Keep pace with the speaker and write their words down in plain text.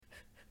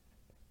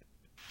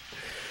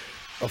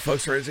Well,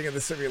 folks, raging in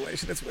the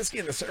simulation. It's Whiskey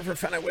and the Surfer,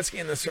 found at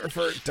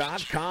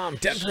whiskeyandthesurfer.com.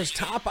 Denver's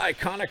top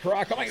iconic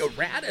rock. Oh my God,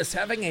 Rad is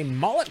having a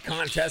mullet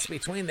contest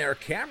between their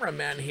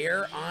cameramen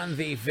here on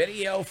the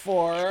video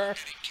for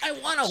I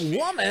Want a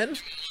Woman.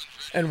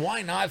 And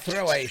why not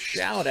throw a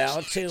shout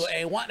out to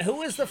a one?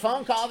 Who is the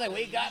phone call that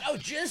we got? Oh,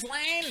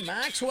 Ghislaine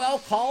Maxwell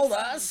called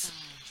us.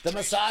 The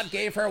Mossad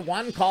gave her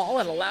one call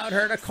and allowed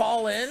her to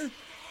call in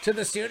to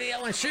the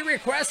studio, and she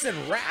requested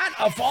Rad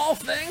of all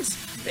things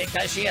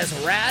because she has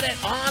ratted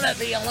on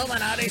the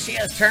Illuminati. She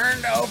has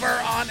turned over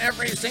on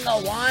every single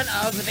one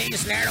of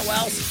these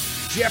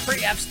ne'er-do-wells.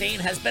 Jeffrey Epstein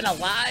has been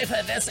alive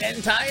this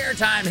entire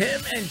time.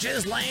 Him and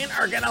Ghislaine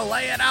are gonna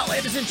lay it out,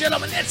 ladies and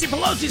gentlemen. Nancy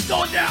Pelosi's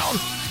going down.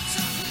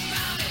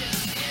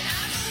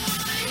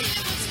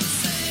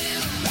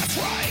 That's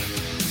right.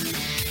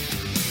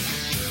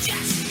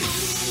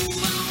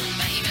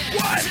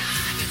 What?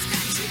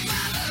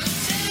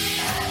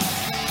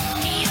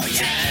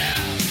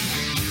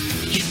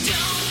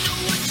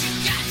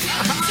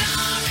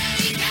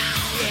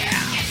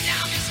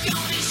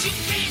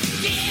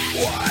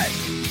 What?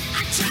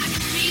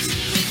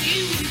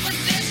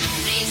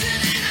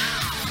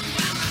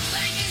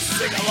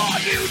 Sing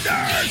along, you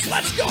nerds!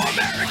 Let's go,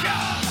 America!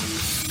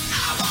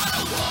 I want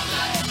a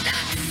woman,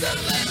 that's a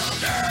little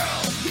girl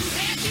who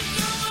had to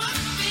grow up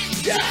in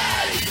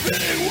Daddy's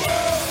big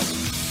world.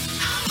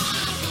 I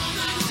want a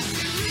woman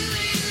who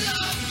really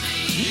loves me.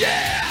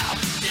 Yeah!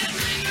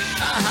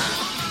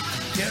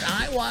 Dude,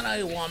 I want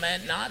a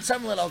woman, not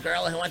some little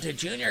girl who went to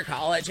junior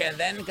college and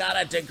then got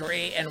a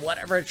degree in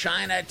whatever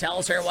China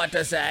tells her what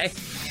to say.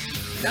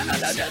 No.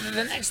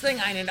 The next thing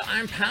I need to know,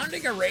 I'm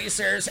pounding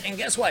erasers, and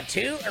guess what?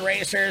 2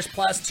 erasers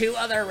plus 2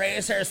 other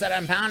erasers that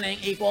I'm pounding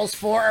equals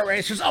 4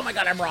 erasers. Oh my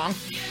God, I'm wrong.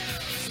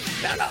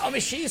 No. I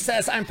mean, she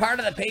says I'm part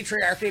of the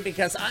patriarchy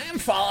because I am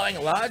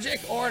following logic,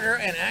 order,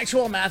 and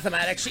actual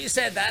mathematics. She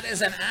said that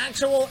is an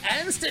actual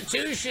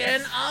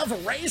institution of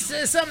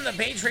racism, the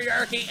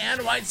patriarchy,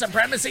 and white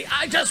supremacy.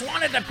 I just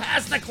wanted to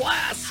pass the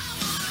class.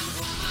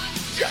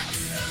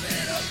 Just a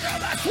little girl,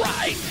 that's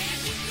right.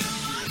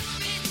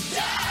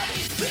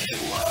 Daddy's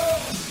big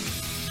world.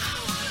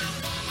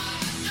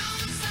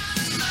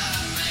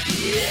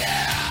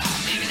 Yeah.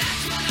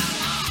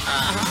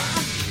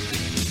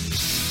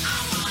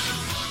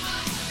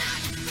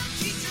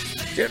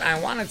 Dude, I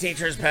want a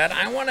teacher's pet.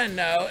 I want to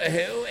know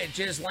who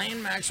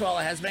Ghislaine Maxwell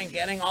has been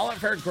getting all of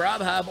her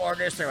Grubhub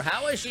orders through.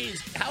 How is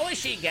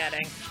she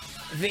getting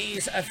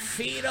these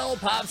fetal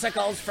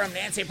popsicles from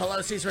Nancy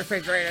Pelosi's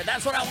refrigerator?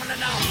 That's what I want to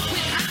know.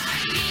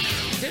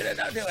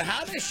 Dude,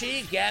 how does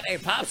she get a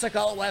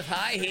popsicle with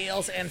high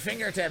heels and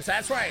fingertips?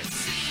 That's right.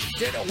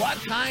 Dude,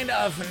 what kind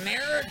of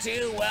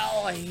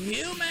ne'er-do-well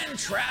human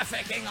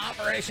trafficking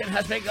operation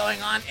has been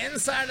going on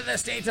inside of the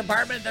State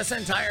Department this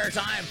entire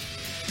time?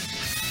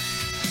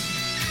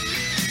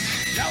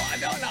 No.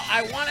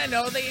 I want to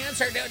know the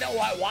answer.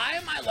 Why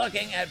am I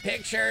looking at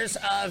pictures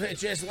of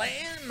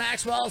Ghislaine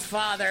Maxwell's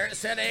father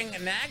sitting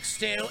next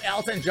to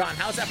Elton John?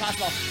 How's that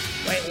possible?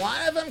 Wait,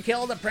 one of them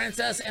killed a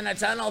princess in a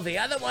tunnel. The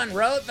other one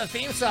wrote the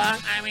theme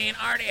song. I mean,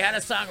 already had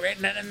a song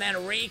written and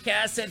then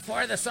recast it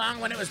for the song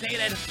when it was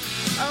needed.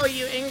 Oh,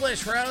 you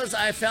English rose,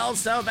 I felt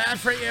so bad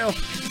for you.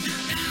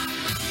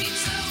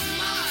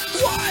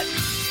 What?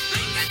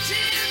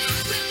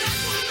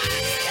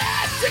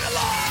 Yeah, sing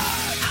along.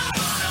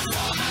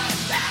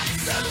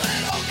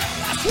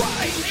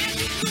 Right.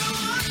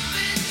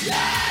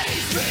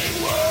 Daddy's big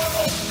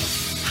world.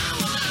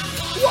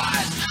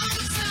 What?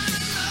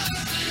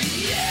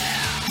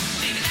 Yeah.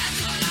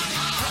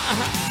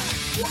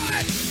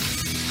 What?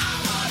 I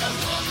want a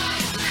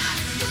woman, not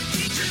the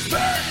teacher's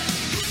bird.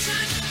 Who's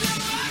trying to grow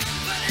up,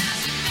 but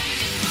hasn't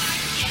made it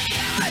right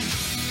yet.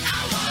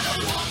 I want a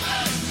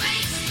woman who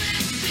makes me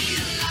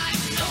feel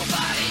like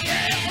nobody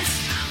else.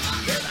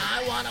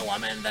 I want a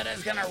woman that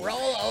is gonna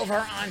roll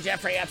over on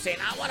Jeffrey Epstein.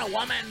 I want a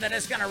woman that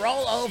is gonna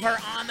roll over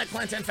on the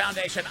Clinton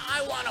Foundation.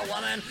 I want a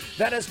woman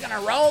that is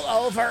gonna roll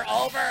over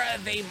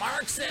the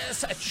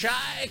Marxist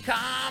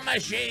Chi-Com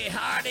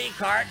jihadi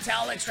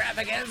cartel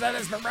extravaganza that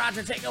has been brought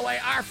to take away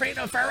our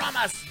freedom from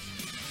us.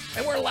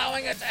 And we're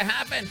allowing it to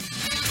happen.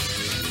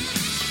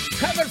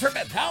 Heaven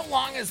forbid. How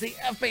long has the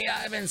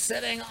FBI been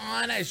sitting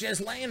on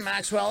Ghislaine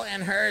Maxwell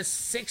and her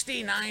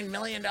 $69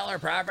 million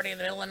property in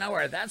the middle of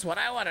nowhere? That's what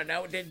I want to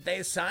know. Did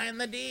they sign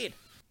the deed?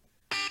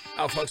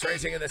 Oh, folks,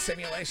 racing in the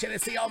simulation.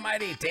 It's the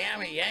almighty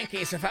damn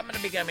Yankees. If I'm going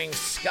to be becoming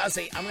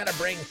scuzzy, I'm going to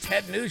bring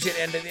Ted Nugent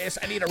into this.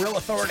 I need a real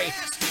authority.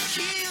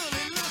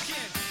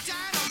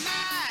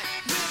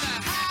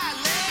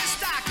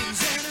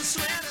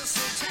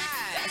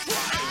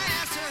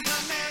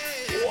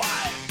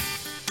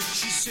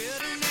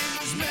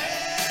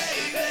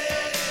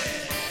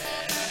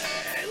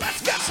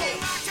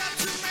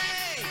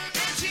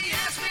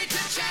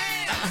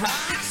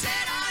 I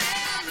said I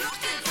am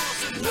looking for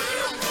some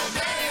real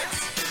romance.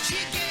 She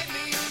gave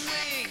me a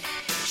ring.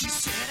 She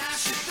said I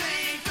should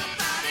think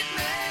about it,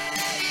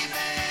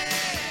 maybe.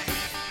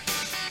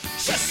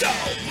 Just so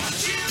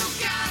much you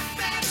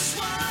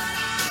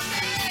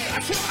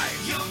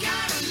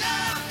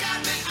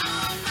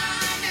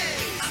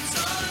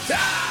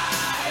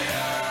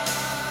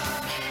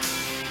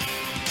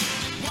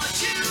What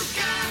you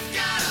got,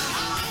 gotta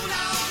hold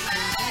on,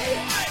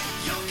 babe.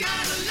 Your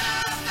kind of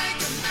love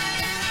make a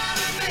man out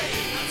of me.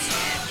 I'm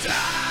so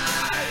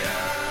tired.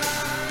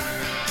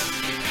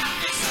 You got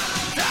me so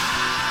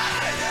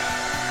tired.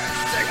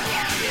 Sing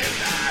along, you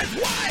guys.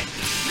 What?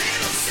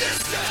 Little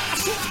sister,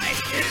 what?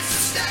 It's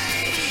a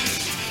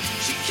stage.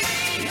 She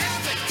can't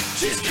help it.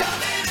 She's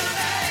coming of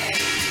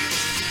age.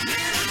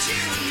 Little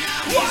Junior,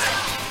 he's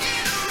all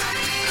in a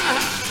rage.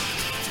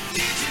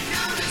 Did you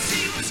notice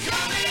he was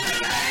coming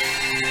of age?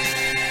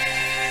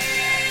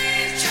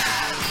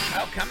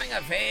 Oh, coming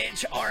of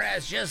age, or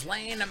as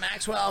Ghislaine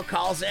Maxwell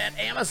calls it,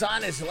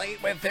 Amazon is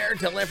late with their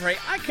delivery.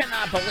 I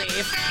cannot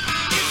believe.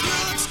 If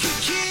looks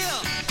could kill.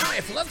 Oh,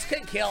 if looks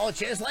could kill,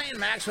 Ghislaine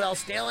Maxwell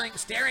staring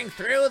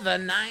through the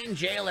 9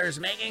 jailers,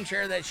 making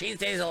sure that she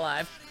stays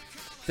alive.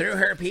 Through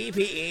her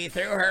PPE,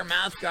 through her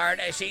mouth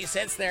guard, as she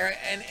sits there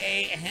in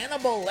a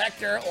Hannibal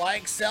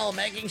Lecter-like cell,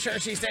 making sure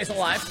she stays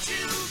alive.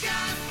 You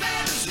got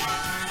better sworn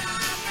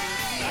on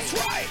me. That's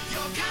right.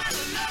 Your kind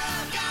of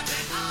love got me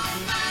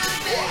on my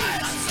knees.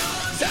 What? I'm so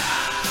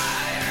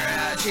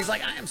Tired. She's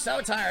like, I am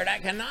so tired. I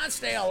cannot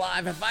stay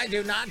alive if I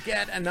do not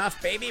get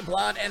enough baby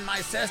blood in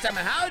my system.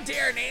 How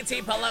dare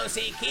Nancy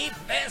Pelosi keep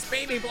this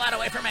baby blood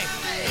away from me?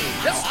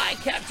 No, I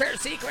kept her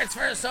secrets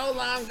for so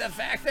long. The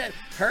fact that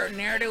her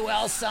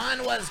ne'er-do-well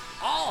son was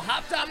all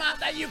hopped on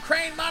that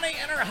Ukraine money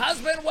and her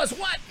husband was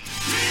what?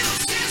 little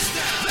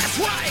sister. That's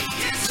right.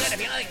 Good.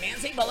 If you know, like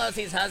Nancy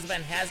Pelosi's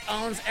husband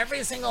owns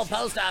every single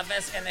post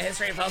office in the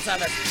history of post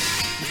office.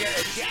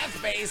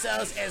 Jeff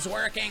Bezos is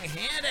working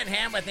hand in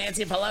hand with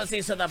Nancy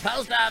Pelosi, so the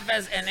post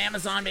office and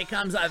Amazon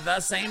becomes the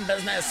same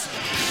business.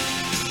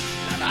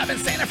 I've been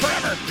saying it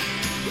forever.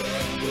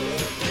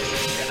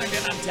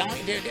 I'm telling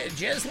you, dude,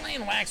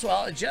 Ghislaine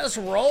Maxwell just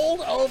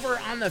rolled over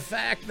on the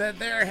fact that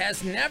there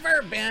has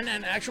never been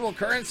an actual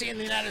currency in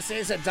the United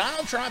States, that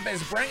Donald Trump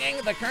is bringing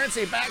the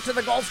currency back to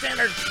the gold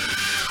standard.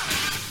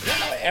 You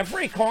know,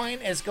 every coin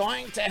is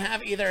going to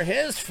have either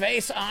his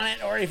face on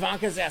it or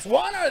Ivanka's ass.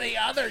 One or the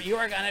other, you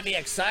are going to be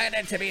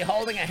excited to be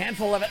holding a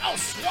handful of it. Oh,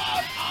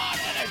 swab on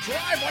and a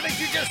drive. What did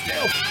you just do?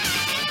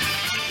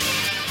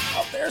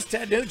 Oh, there's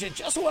Ted Nugent,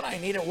 just what I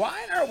needed.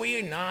 Why are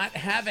we not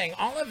having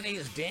all of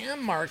these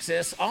damn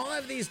Marxists, all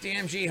of these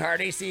damn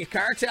jihadis, these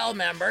cartel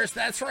members,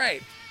 that's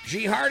right,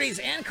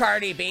 jihadis and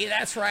Cardi B,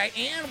 that's right,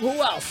 and who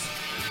else?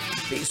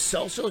 These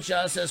social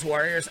justice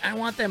warriors, I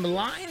want them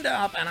lined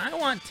up, and I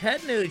want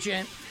Ted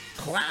Nugent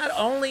clad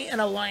only in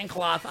a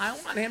loincloth. I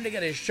want him to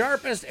get his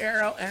sharpest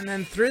arrow, and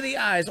then through the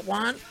eyes,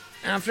 one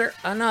after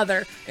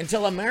another,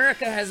 until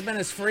America has been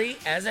as free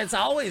as it's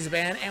always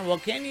been, and will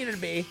continue to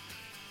be.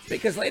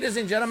 Because, ladies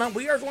and gentlemen,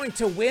 we are going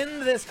to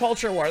win this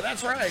culture war.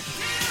 That's right.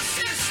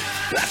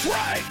 That's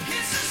right.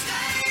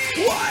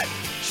 What?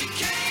 She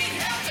can't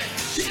help it.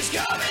 She's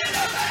coming of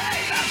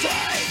age. That's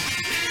right.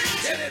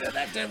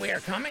 We are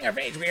coming of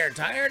age. We are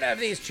tired of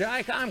these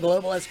Chi-Com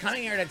globalists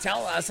coming here to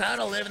tell us how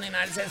to live in the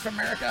United States of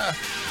America.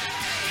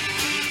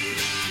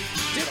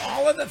 Dude,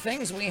 all of the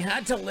things we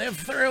had to live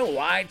through,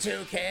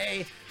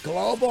 Y2K,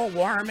 global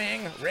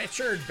warming,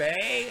 Richard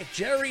Bay,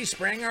 Jerry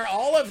Springer,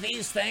 all of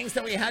these things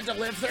that we had to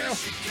live through.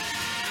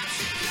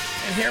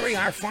 And here we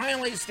are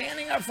finally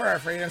standing up for our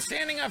freedom,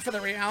 standing up for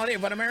the reality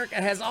of what America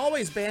has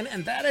always been,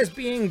 and that is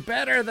being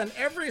better than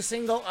every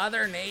single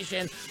other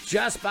nation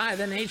just by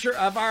the nature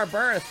of our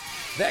birth.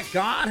 That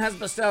God has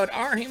bestowed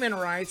our human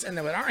rights, and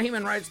that with our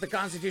human rights, the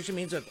Constitution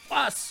means with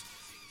us,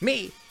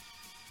 me,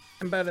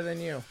 I'm better than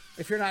you.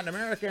 If you're not an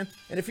American,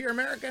 and if you're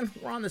American,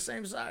 we're on the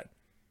same side.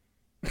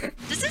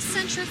 Does this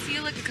Sentra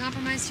feel like a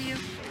compromise to you?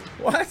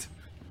 What?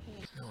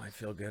 No, I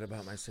feel good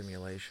about my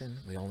simulation.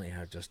 We only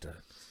have just a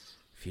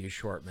few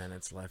short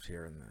minutes left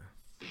here in the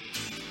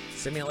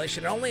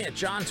simulation. Only at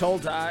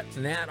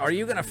JohnToll.net are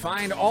you going to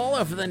find all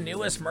of the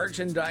newest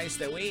merchandise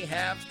that we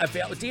have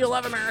available. Do you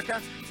love America?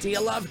 Do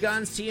you love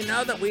guns? Do you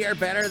know that we are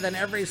better than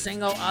every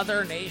single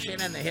other nation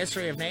in the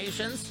history of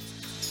nations?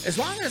 As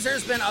long as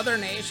there's been other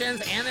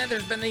nations and then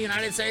there's been the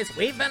United States,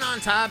 we've been on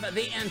top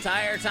the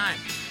entire time.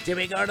 Did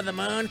we go to the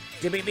moon?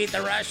 Did we beat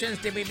the Russians?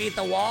 Did we beat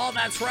the wall?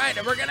 That's right.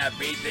 And we're going to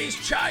beat these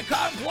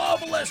Chi-Com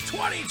globalists.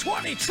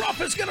 2020,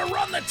 Trump is going to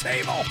run the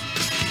table.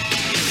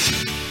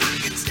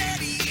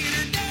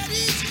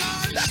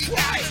 That's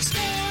right.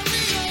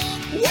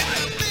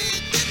 What?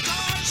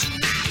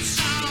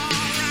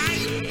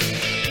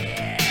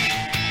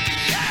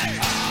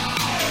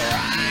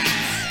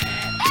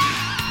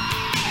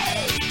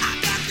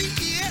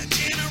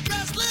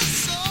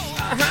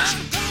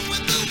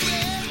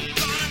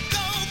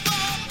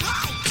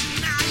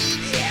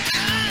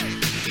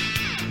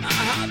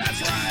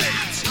 That's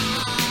right.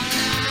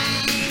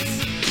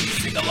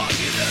 Sing along,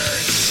 you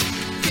nerds.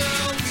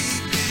 Girl,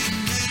 we've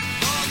been making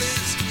all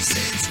this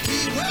since we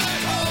were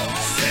old.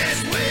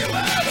 Since we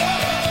were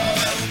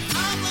old.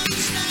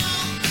 Islands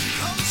now,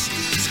 coast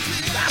is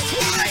clear. That's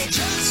right.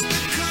 Just the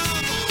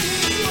cover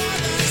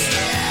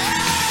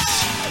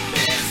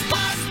This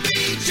must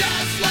be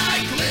just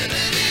like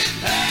living in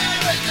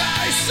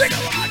paradise. Sing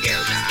along, you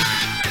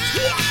nerds.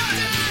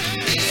 What?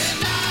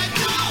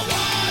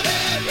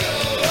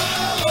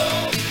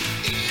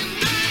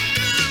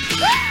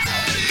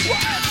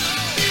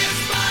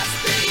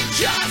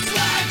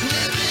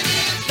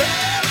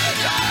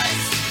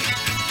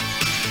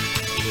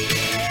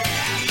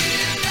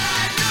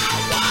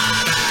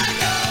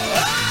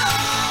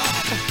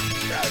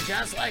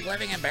 like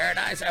living in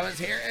paradise. I was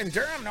here in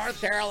Durham, North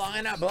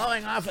Carolina,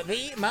 blowing off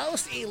the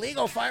most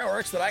illegal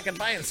fireworks that I can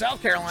buy in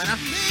South Carolina.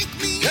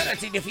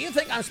 If you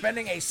think I'm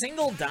spending a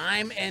single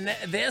dime in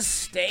this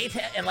state,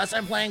 unless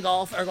I'm playing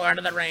golf or going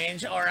to the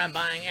range or I'm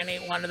buying any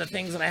one of the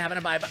things that I happen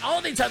to buy, but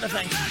all these other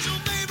things.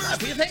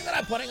 If you think that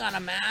I'm putting on a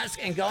mask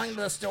and going to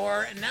the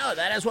store, no,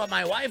 that is what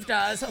my wife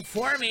does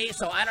for me,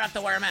 so I don't have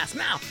to wear a mask.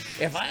 Now,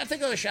 if I have to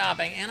go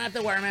shopping and I have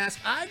to wear a mask,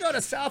 I go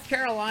to South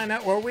Carolina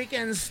where we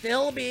can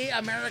still be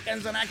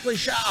Americans and actually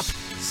shop.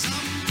 Some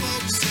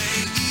folks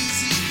say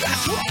easy go.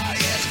 That's why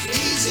it's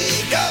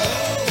easy go.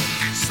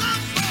 And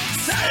some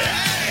folks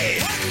say,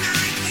 one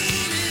night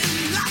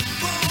meaning not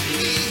for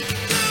me.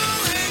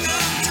 Doing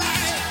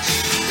uptight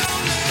ain't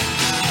gonna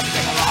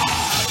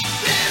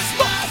This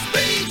must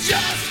be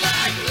just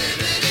like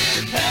living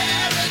in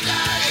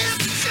paradise.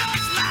 It's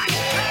just like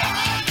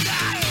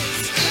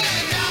paradise.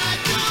 And I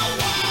don't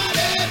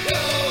wanna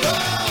go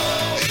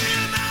home.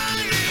 And I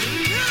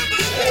ain't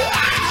never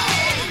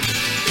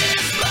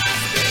This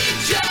must be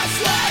just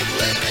like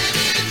living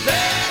in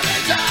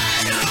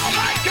paradise. Oh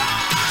my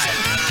God!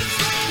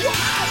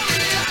 Why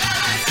did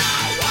I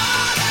not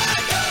wanna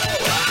go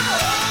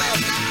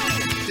home?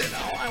 You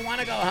know, I want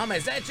to go home.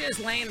 Is that just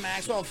Lane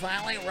Maxwell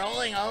finally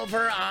rolling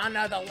over on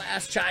the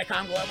last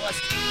Chi-Com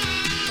globalist?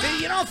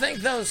 See, you don't think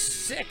those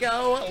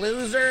sicko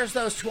losers,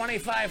 those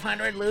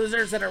 2,500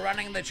 losers that are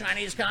running the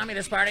Chinese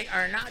Communist Party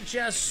are not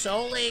just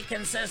solely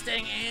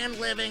consisting and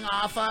living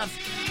off of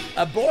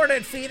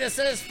aborted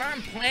fetuses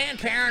from Planned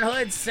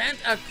Parenthood sent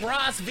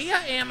across via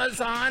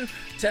Amazon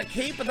to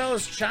keep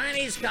those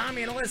Chinese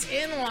communists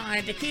in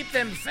line, to keep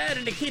them fed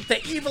and to keep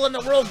the evil in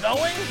the world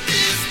going?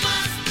 This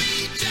must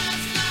be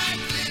just like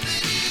living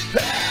in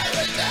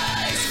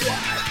paradise.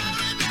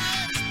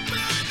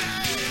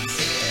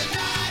 And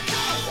I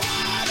don't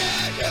wanna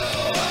go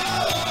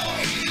home.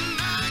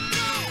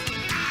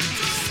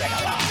 Sing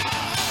along.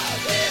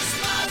 This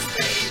must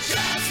be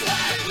just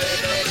like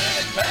living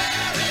in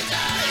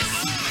paradise.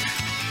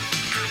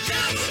 I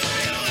just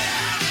wanna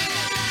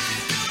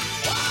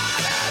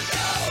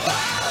go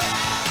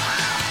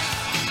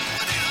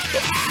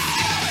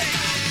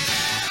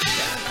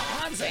All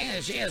I'm saying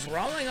is she is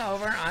rolling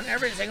over on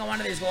every single one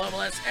of these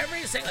globalists.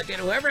 Every single dude,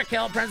 whoever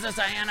killed Princess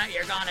Diana,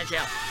 you're going to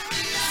jail.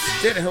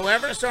 Dude,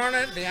 whoever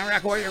started the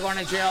Iraq War, you're going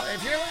to jail.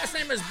 If your last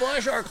name is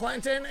Bush or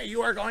Clinton,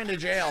 you are going to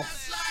jail.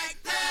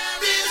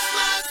 This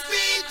must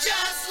be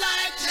just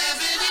like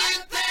living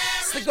in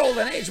It's the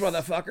golden age,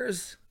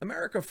 motherfuckers.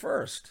 America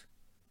first.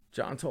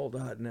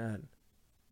 JohnToll.net.